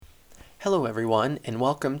Hello, everyone, and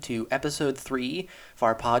welcome to episode 3 of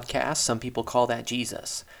our podcast. Some people call that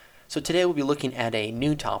Jesus. So, today we'll be looking at a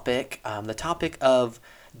new topic, the topic of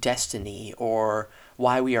destiny or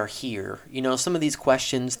why we are here. Some of these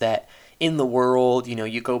questions that in the world,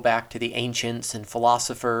 you go back to the ancients and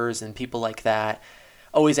philosophers and people like that,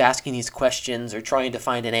 always asking these questions or trying to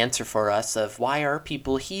find an answer for us of why are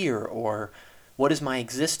people here, or what is my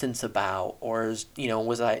existence about, or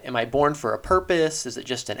am I born for a purpose? Is it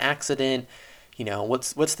just an accident?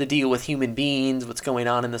 What's the deal with human beings? What's going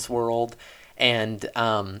on in this world? And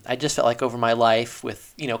I just felt like over my life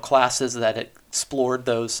with classes that explored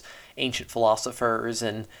those ancient philosophers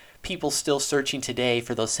and people still searching today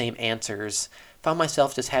for those same answers, found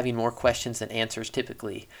myself just having more questions than answers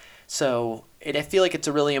typically. So I feel like it's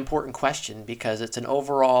a really important question because it's an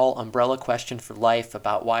overall umbrella question for life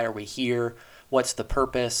about why are we here? What's the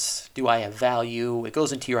purpose? Do I have value? It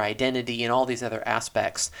goes into your identity and all these other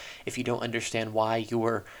aspects if you don't understand why you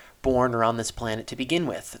were born around this planet to begin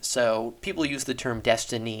with. So people use the term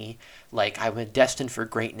destiny, like I'm destined for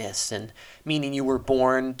greatness, and meaning you were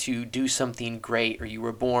born to do something great or you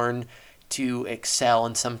were born to excel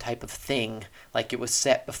in some type of thing, like it was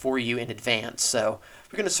set before you in advance. So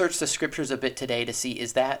we're going to search the scriptures a bit today to see,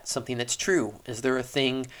 is that something that's true? Is there a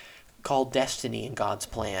thing called destiny in God's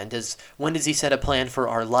plan? When does he set a plan for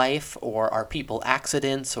our life, or are people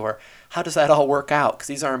accidents, or how does that all work out? Because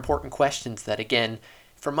these are important questions that, again,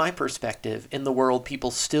 from my perspective, in the world, people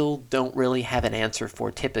still don't really have an answer for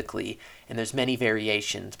typically, and there's many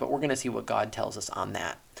variations, but we're going to see what God tells us on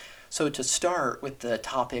that. So to start with the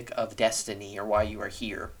topic of destiny, or why you are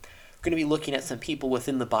here, we're going to be looking at some people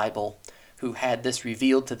within the Bible who had this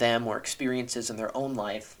revealed to them or experiences in their own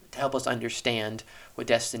life to help us understand what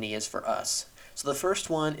destiny is for us. So the first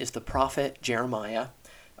one is the prophet Jeremiah,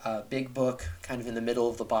 a big book kind of in the middle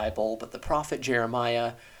of the Bible, but the prophet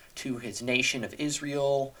Jeremiah to his nation of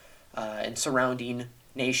Israel and surrounding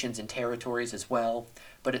nations and territories as well.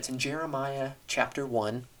 But it's in Jeremiah chapter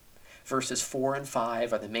 1, verses 4 and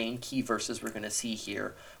 5 are the main key verses we're going to see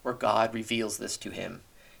here where God reveals this to him.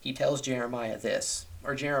 He tells Jeremiah this,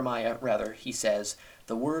 or Jeremiah, rather, he says,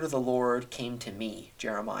 "The word of the Lord came to me,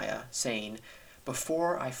 Jeremiah, saying,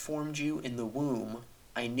 Before I formed you in the womb,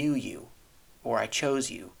 I knew you, or I chose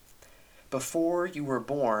you. Before you were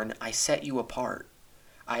born, I set you apart.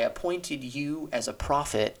 I appointed you as a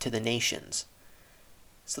prophet to the nations."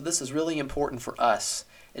 So this is really important for us,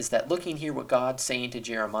 is that looking here what God's saying to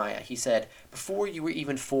Jeremiah. He said, before you were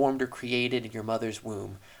even formed or created in your mother's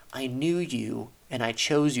womb, I knew you and I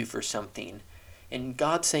chose you for something. And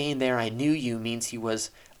God saying there, I knew you, means he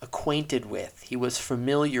was acquainted with, he was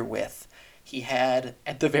familiar with, he had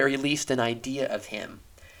at the very least an idea of him.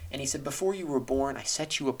 And he said, before you were born, I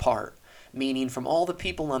set you apart, meaning from all the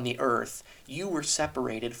people on the earth, you were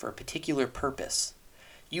separated for a particular purpose.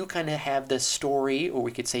 You kind of have this story, or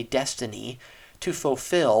we could say destiny, to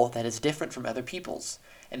fulfill that is different from other people's.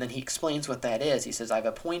 And then he explains what that is. He says, I've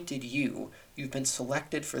appointed you. You've been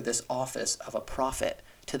selected for this office of a prophet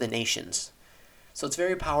to the nations. So it's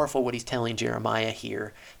very powerful what he's telling Jeremiah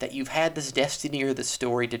here, that you've had this destiny or this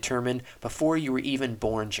story determined before you were even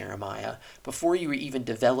born, Jeremiah. Before you were even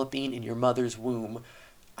developing in your mother's womb,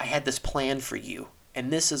 I had this plan for you.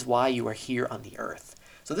 And this is why you are here on the earth.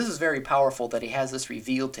 So this is very powerful that he has this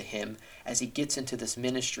revealed to him as he gets into this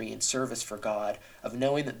ministry and service for God, of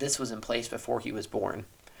knowing that this was in place before he was born.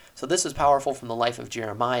 So this is powerful from the life of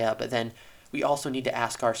Jeremiah, but then we also need to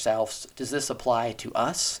ask ourselves, does this apply to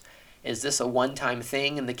us? Is this a one-time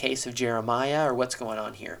thing in the case of Jeremiah, or what's going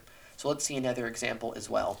on here? So let's see another example as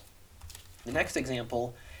well. The next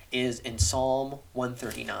example is in Psalm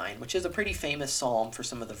 139, which is a pretty famous psalm for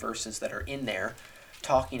some of the verses that are in there,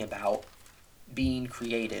 talking about being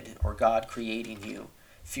created, or God creating you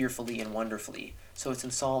fearfully and wonderfully. So it's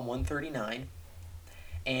in Psalm 139,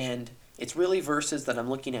 and it's really verses that I'm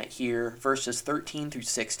looking at here, verses 13 through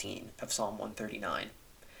 16 of Psalm 139.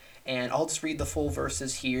 And I'll just read the full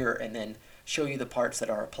verses here and then show you the parts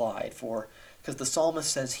that are applied for, because the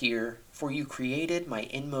psalmist says here, "For you created my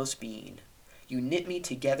inmost being. You knit me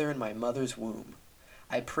together in my mother's womb.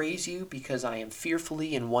 I praise you because I am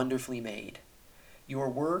fearfully and wonderfully made. Your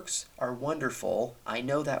works are wonderful, I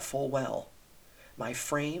know that full well. My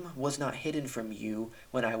frame was not hidden from you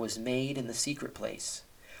when I was made in the secret place.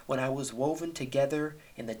 When I was woven together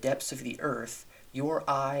in the depths of the earth, your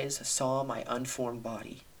eyes saw my unformed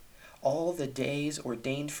body. All the days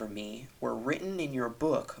ordained for me were written in your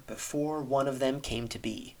book before one of them came to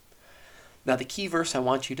be." Now the key verse I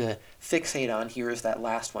want you to fixate on here is that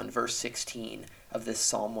last one, verse 16 of this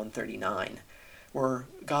Psalm 139, where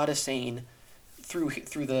God is saying through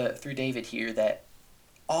David here that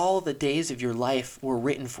all the days of your life were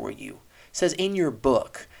written for you. It says in your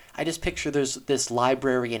book. I just picture there's this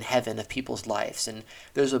library in heaven of people's lives, and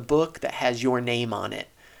there's a book that has your name on it.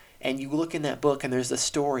 And you look in that book and there's the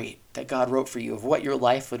story that God wrote for you of what your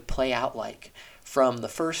life would play out like from the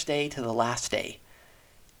first day to the last day.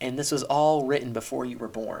 And this was all written before you were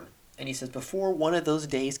born. And he says, before one of those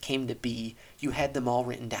days came to be, you had them all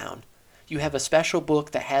written down. You have a special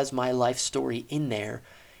book that has my life story in there.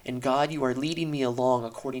 And God, you are leading me along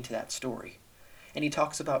according to that story. And he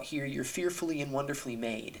talks about here, you're fearfully and wonderfully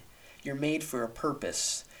made. You're made for a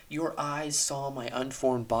purpose. Your eyes saw my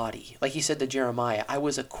unformed body. Like he said to Jeremiah, I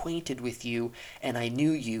was acquainted with you and I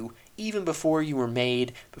knew you even before you were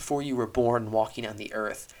made, before you were born walking on the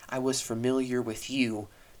earth. I was familiar with you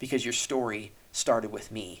because your story started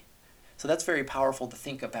with me. So that's very powerful to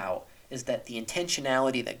think about, is that the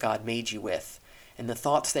intentionality that God made you with and the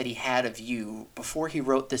thoughts that he had of you before he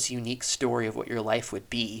wrote this unique story of what your life would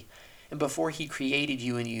be, and before he created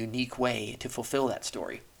you in a unique way to fulfill that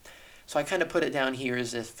story. So I kind of put it down here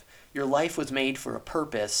as if your life was made for a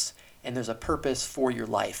purpose, and there's a purpose for your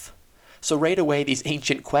life. So right away, these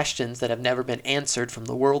ancient questions that have never been answered from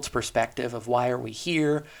the world's perspective of why are we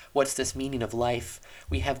here, what's this meaning of life,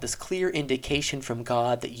 we have this clear indication from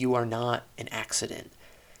God that you are not an accident,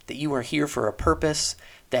 that you are here for a purpose,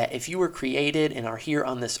 that if you were created and are here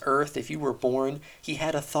on this earth, if you were born, he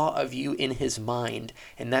had a thought of you in his mind,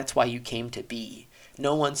 and that's why you came to be.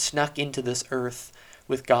 No one snuck into this earth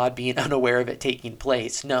with God being unaware of it taking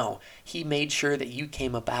place. No, he made sure that you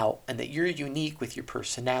came about and that you're unique with your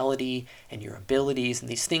personality and your abilities and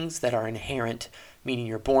these things that are inherent, meaning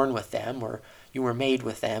you're born with them or you were made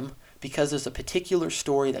with them, because there's a particular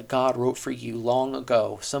story that God wrote for you long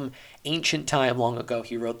ago, some ancient time long ago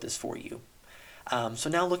he wrote this for you. So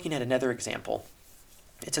now looking at another example,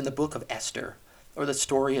 it's in the book of Esther, or the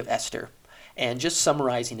story of Esther. And just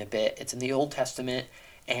summarizing a bit, it's in the Old Testament,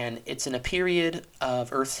 and it's in a period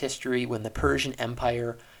of Earth's history when the Persian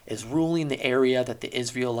Empire is ruling the area that the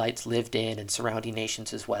Israelites lived in and surrounding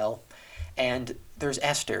nations as well. And there's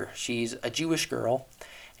Esther. She's a Jewish girl,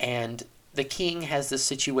 and the king has this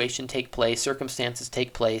situation take place, circumstances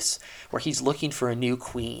take place, where he's looking for a new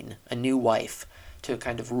queen, a new wife, to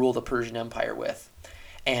kind of rule the Persian Empire with.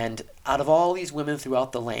 And out of all these women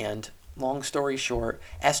throughout the land, long story short,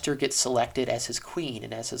 Esther gets selected as his queen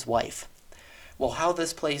and as his wife. Well, how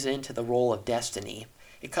this plays into the role of destiny,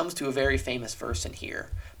 it comes to a very famous verse in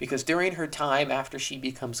here, because during her time after she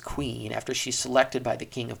becomes queen, after she's selected by the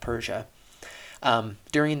king of Persia,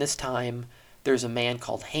 during this time, there's a man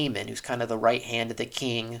called Haman, who's kind of the right hand of the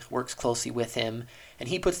king, works closely with him, and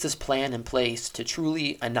he puts this plan in place to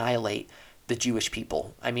truly annihilate the Jewish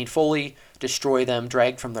people. I mean, fully destroy them,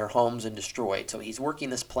 drag from their homes and destroyed. So he's working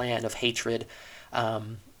this plan of hatred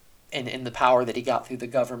and the power that he got through the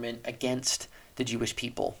government against the Jewish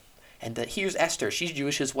people. And that here's Esther. She's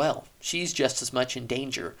Jewish as well. She's just as much in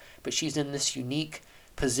danger, but she's in this unique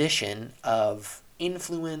position of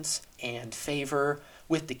influence and favor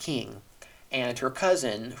with the king. And her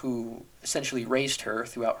cousin, who essentially raised her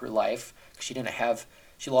throughout her life,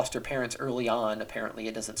 she lost her parents early on, apparently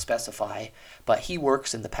it doesn't specify, but he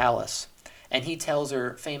works in the palace. And he tells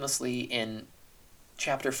her famously in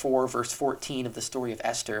chapter 4, verse 14 of the story of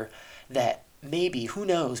Esther, that maybe, who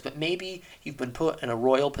knows, but maybe you've been put in a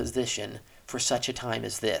royal position for such a time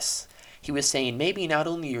as this. He was saying maybe not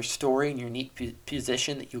only your story and your unique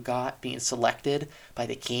position that you got being selected by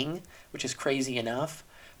the king, which is crazy enough,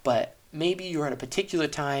 but maybe you're at a particular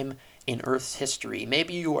time in Earth's history.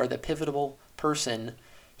 Maybe you are the pivotal person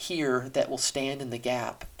here that will stand in the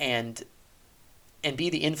gap and be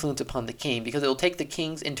the influence upon the king, because it will take the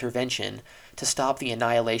king's intervention to stop the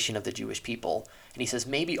annihilation of the Jewish people. And he says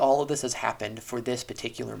maybe all of this has happened for this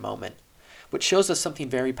particular moment, which shows us something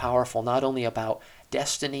very powerful, not only about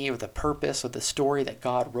destiny or the purpose or the story that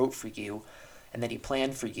God wrote for you and that he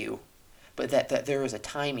planned for you, but that there is a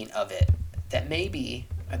timing of it. That maybe,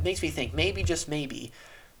 it makes me think, maybe, just maybe,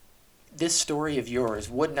 this story of yours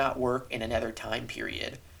would not work in another time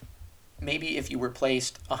period. Maybe if you were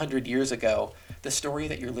placed 100 years ago, the story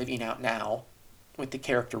that you're living out now, with the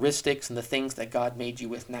characteristics and the things that God made you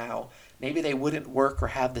with now, maybe they wouldn't work or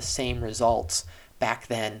have the same results back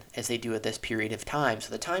then as they do at this period of time.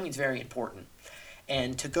 So the timing is very important.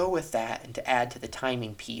 And to go with that and to add to the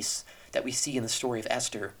timing piece that we see in the story of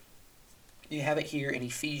Esther, you have it here in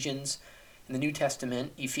Ephesians, in the New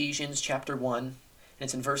Testament, Ephesians chapter 1, and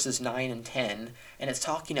it's in verses 9 and 10, and it's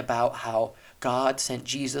talking about how God sent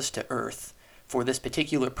Jesus to earth for this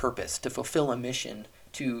particular purpose, to fulfill a mission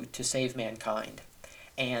to save mankind.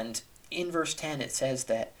 And in verse 10 it says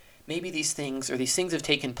that maybe these things have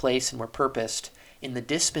taken place and were purposed in the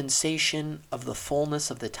dispensation of the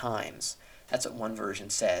fullness of the times. That's what one version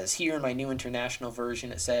says. Here in my New International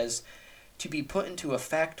Version, it says, to be put into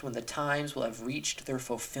effect when the times will have reached their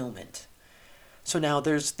fulfillment. So now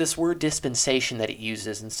there's this word dispensation that it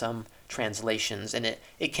uses in some translations, and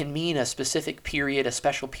it can mean a specific period, a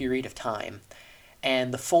special period of time.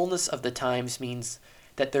 And the fullness of the times means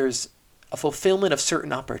that there's a fulfillment of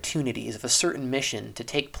certain opportunities, of a certain mission to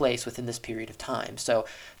take place within this period of time. So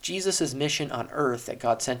Jesus' mission on earth that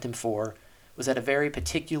God sent him for was at a very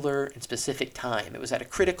particular and specific time. It was at a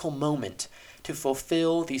critical moment to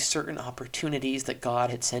fulfill these certain opportunities that God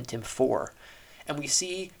had sent him for. And we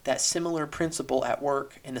see that similar principle at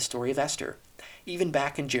work in the story of Esther. Even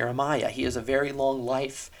back in Jeremiah, he has a very long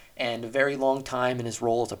life and a very long time in his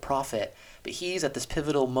role as a prophet, but he's at this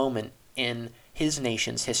pivotal moment in his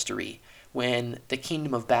nation's history when the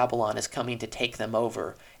kingdom of Babylon is coming to take them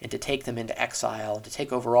over and to take them into exile and to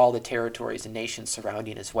take over all the territories and nations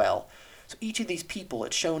surrounding as well. So each of these people,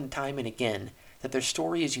 it's shown time and again that their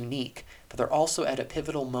story is unique, but they're also at a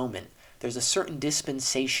pivotal moment. There's a certain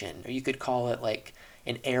dispensation, or you could call it like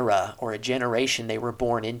an era or a generation they were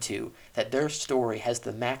born into, that their story has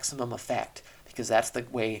the maximum effect because that's the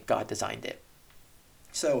way God designed it.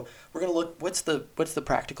 So we're going to look, what's the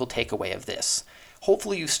practical takeaway of this?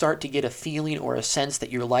 Hopefully you start to get a feeling or a sense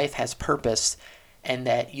that your life has purpose and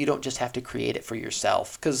that you don't just have to create it for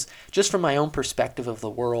yourself. Because just from my own perspective of the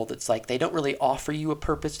world, it's like they don't really offer you a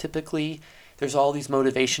purpose typically. There's all these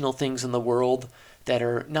motivational things in the world that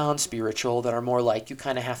are non-spiritual, that are more like you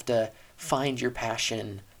kind of have to find your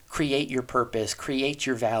passion, create your purpose, create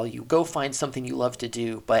your value, go find something you love to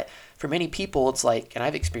do. But for many people, it's like, and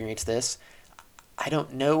I've experienced this, I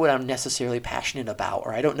don't know what I'm necessarily passionate about,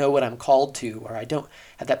 or I don't know what I'm called to, or I don't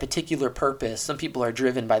have that particular purpose. Some people are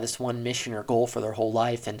driven by this one mission or goal for their whole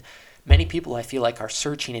life, and many people I feel like are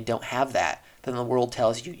searching and don't have that. Then the world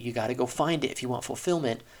tells you, you got to go find it if you want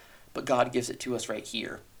fulfillment, but God gives it to us right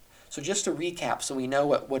here. So just to recap, so we know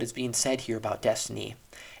what is being said here about destiny,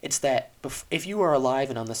 it's that if you are alive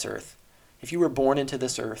and on this earth, if you were born into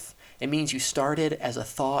this earth, it means you started as a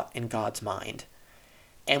thought in God's mind.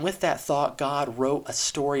 And with that thought, God wrote a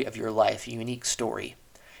story of your life, a unique story.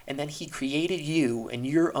 And then he created you and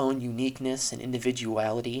your own uniqueness and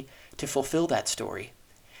individuality to fulfill that story.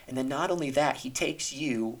 And then not only that, he takes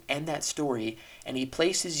you and that story and he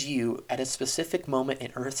places you at a specific moment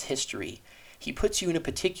in Earth's history. He puts you in a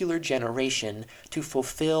particular generation to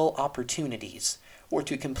fulfill opportunities or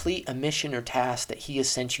to complete a mission or task that he has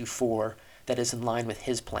sent you for that is in line with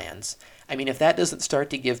his plans. I mean, if that doesn't start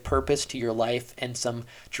to give purpose to your life and some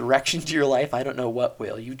direction to your life, I don't know what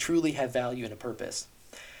will. You truly have value and a purpose.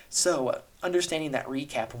 So, understanding that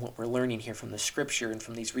recap and what we're learning here from the scripture and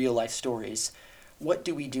from these real life stories, what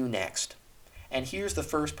do we do next? And here's the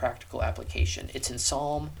first practical application. It's in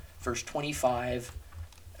Psalm 25,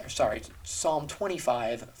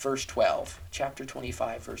 verse 12. Chapter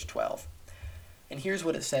 25, verse 12. And here's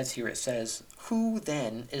what it says here. It says, "Who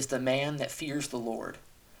then is the man that fears the Lord?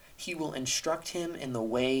 He will instruct him in the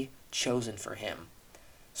way chosen for him."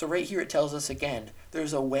 So right here it tells us again,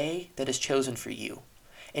 there's a way that is chosen for you.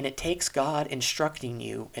 And it takes God instructing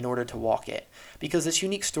you in order to walk it. Because this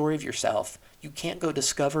unique story of yourself, you can't go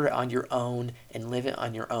discover it on your own and live it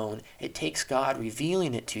on your own. It takes God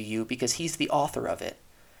revealing it to you because he's the author of it.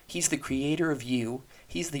 He's the creator of you.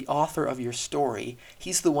 He's the author of your story.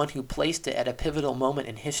 He's the one who placed it at a pivotal moment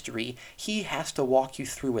in history. He has to walk you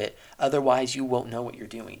through it. Otherwise, you won't know what you're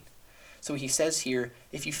doing. So he says here,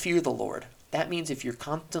 if you fear the Lord, that means if you're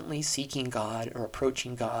constantly seeking God or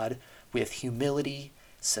approaching God with humility,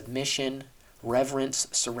 submission, reverence,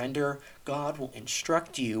 surrender, God will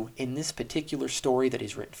instruct you in this particular story that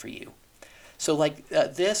he's written for you. So like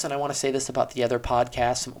this, and I want to say this about the other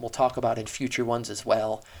podcasts, and we'll talk about in future ones as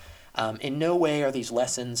well, in no way are these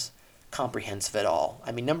lessons comprehensive at all.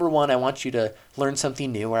 I mean, number one, I want you to learn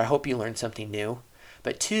something new, or I hope you learn something new.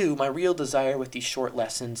 But two, my real desire with these short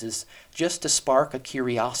lessons is just to spark a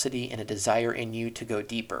curiosity and a desire in you to go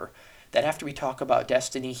deeper. That after we talk about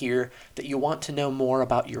destiny here, that you want to know more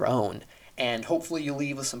about your own. And hopefully you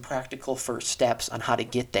leave with some practical first steps on how to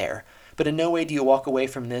get there. But in no way do you walk away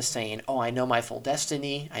from this saying, oh, I know my full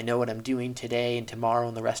destiny. I know what I'm doing today and tomorrow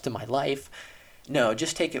and the rest of my life. No,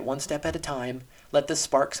 just take it one step at a time. Let this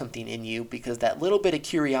spark something in you, because that little bit of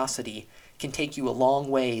curiosity can take you a long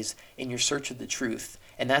ways in your search of the truth.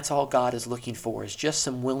 And that's all God is looking for, is just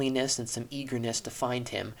some willingness and some eagerness to find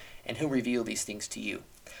him, and he'll reveal these things to you.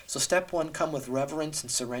 So step one, come with reverence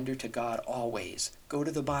and surrender to God always. Go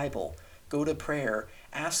to the Bible. Go to prayer.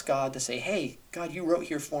 Ask God to say, hey, God, you wrote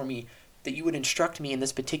here for me that you would instruct me in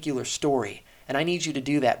this particular story. And I need you to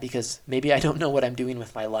do that because maybe I don't know what I'm doing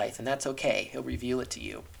with my life, and that's okay. He'll reveal it to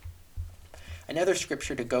you. Another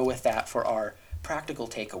scripture to go with that for our practical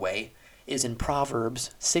takeaway is in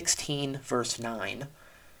Proverbs 16, verse 9.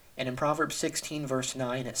 And in Proverbs 16, verse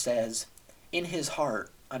 9, it says, "In his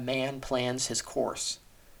heart a man plans his course,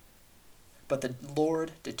 but the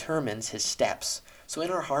Lord determines his steps." So in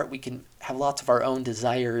our heart we can have lots of our own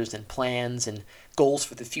desires and plans and goals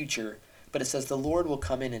for the future, but it says the Lord will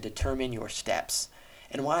come in and determine your steps.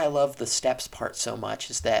 And why I love the steps part so much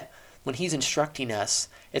is that when he's instructing us,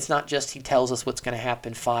 it's not just he tells us what's going to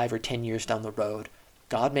happen 5 or 10 years down the road.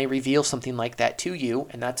 God may reveal something like that to you,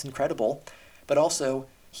 and that's incredible, but also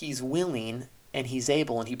he's willing and he's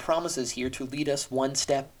able, and he promises here to lead us one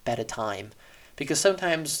step at a time. Because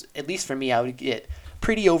sometimes, at least for me, I would get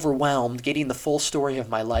pretty overwhelmed getting the full story of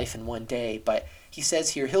my life in one day, but he says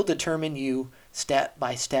here he'll determine you step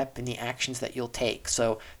by step in the actions that you'll take.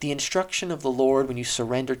 So the instruction of the Lord, when you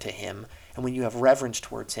surrender to him and when you have reverence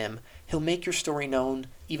towards him, he'll make your story known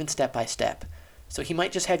even step by step. So he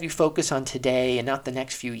might just have you focus on today and not the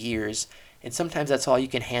next few years, and sometimes that's all you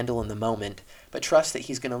can handle in the moment, but trust that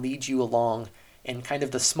he's going to lead you along in kind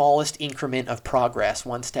of the smallest increment of progress,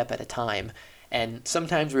 one step at a time. And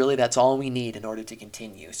sometimes really that's all we need in order to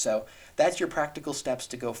continue. So that's your practical steps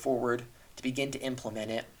to go forward, to begin to implement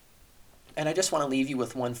it. And I just want to leave you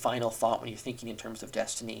with one final thought when you're thinking in terms of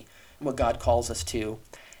destiny and what God calls us to.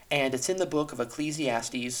 And it's in the book of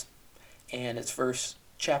Ecclesiastes, and it's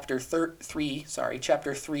chapter 3,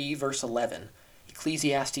 verse 11.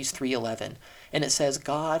 Ecclesiastes 3:11. And it says,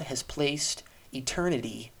 "God has placed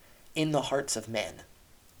eternity in the hearts of men."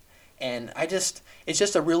 And it's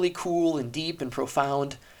just a really cool and deep and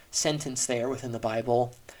profound sentence there within the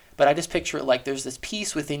Bible. But I just picture it like there's this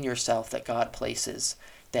peace within yourself that God places,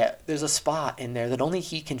 that there's a spot in there that only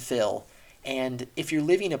he can fill. And if you're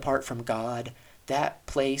living apart from God, that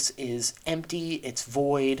place is empty, it's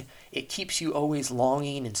void, it keeps you always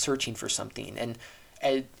longing and searching for something. And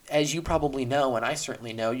as you probably know, and I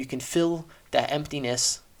certainly know, you can fill that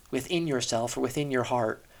emptiness within yourself or within your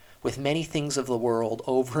heart with many things of the world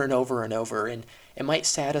over and over and over, and it might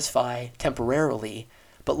satisfy temporarily,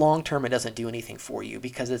 but long term it doesn't do anything for you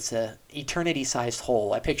because it's an eternity-sized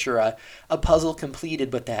hole. I picture a puzzle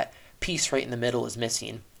completed, but that piece right in the middle is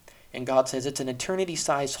missing. And God says it's an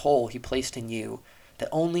eternity-sized hole he placed in you that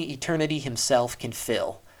only eternity himself can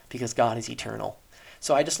fill because God is eternal.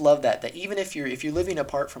 So I just love that even if you're living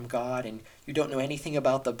apart from God and you don't know anything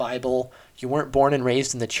about the Bible, you weren't born and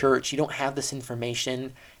raised in the church, you don't have this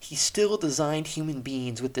information, he still designed human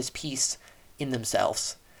beings with this peace in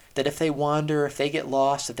themselves. That if they wander, if they get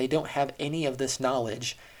lost, if they don't have any of this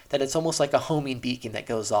knowledge, that it's almost like a homing beacon that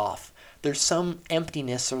goes off. There's some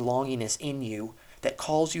emptiness or longingness in you that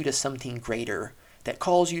calls you to something greater, that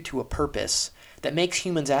calls you to a purpose, that makes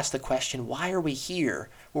humans ask the question, why are we here?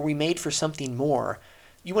 Were we made for something more?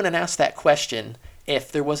 You wouldn't ask that question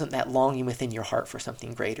if there wasn't that longing within your heart for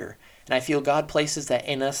something greater. And I feel God places that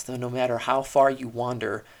in us, though no matter how far you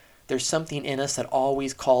wander, there's something in us that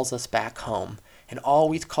always calls us back home and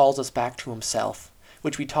always calls us back to himself,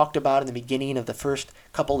 which we talked about in the beginning of the first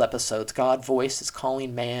couple episodes. God's voice is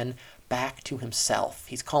calling man back to himself.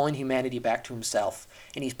 He's calling humanity back to himself,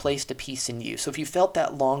 and he's placed a peace in you. So if you felt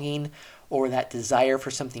that longing or that desire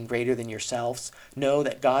for something greater than yourselves, know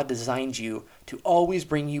that God designed you to always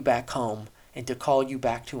bring you back home and to call you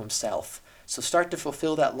back to himself. So start to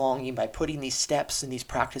fulfill that longing by putting these steps and these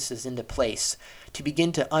practices into place to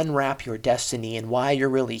begin to unwrap your destiny and why you're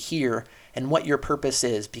really here and what your purpose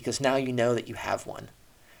is, because now you know that you have one.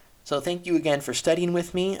 So thank you again for studying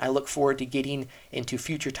with me. I look forward to getting into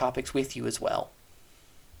future topics with you as well.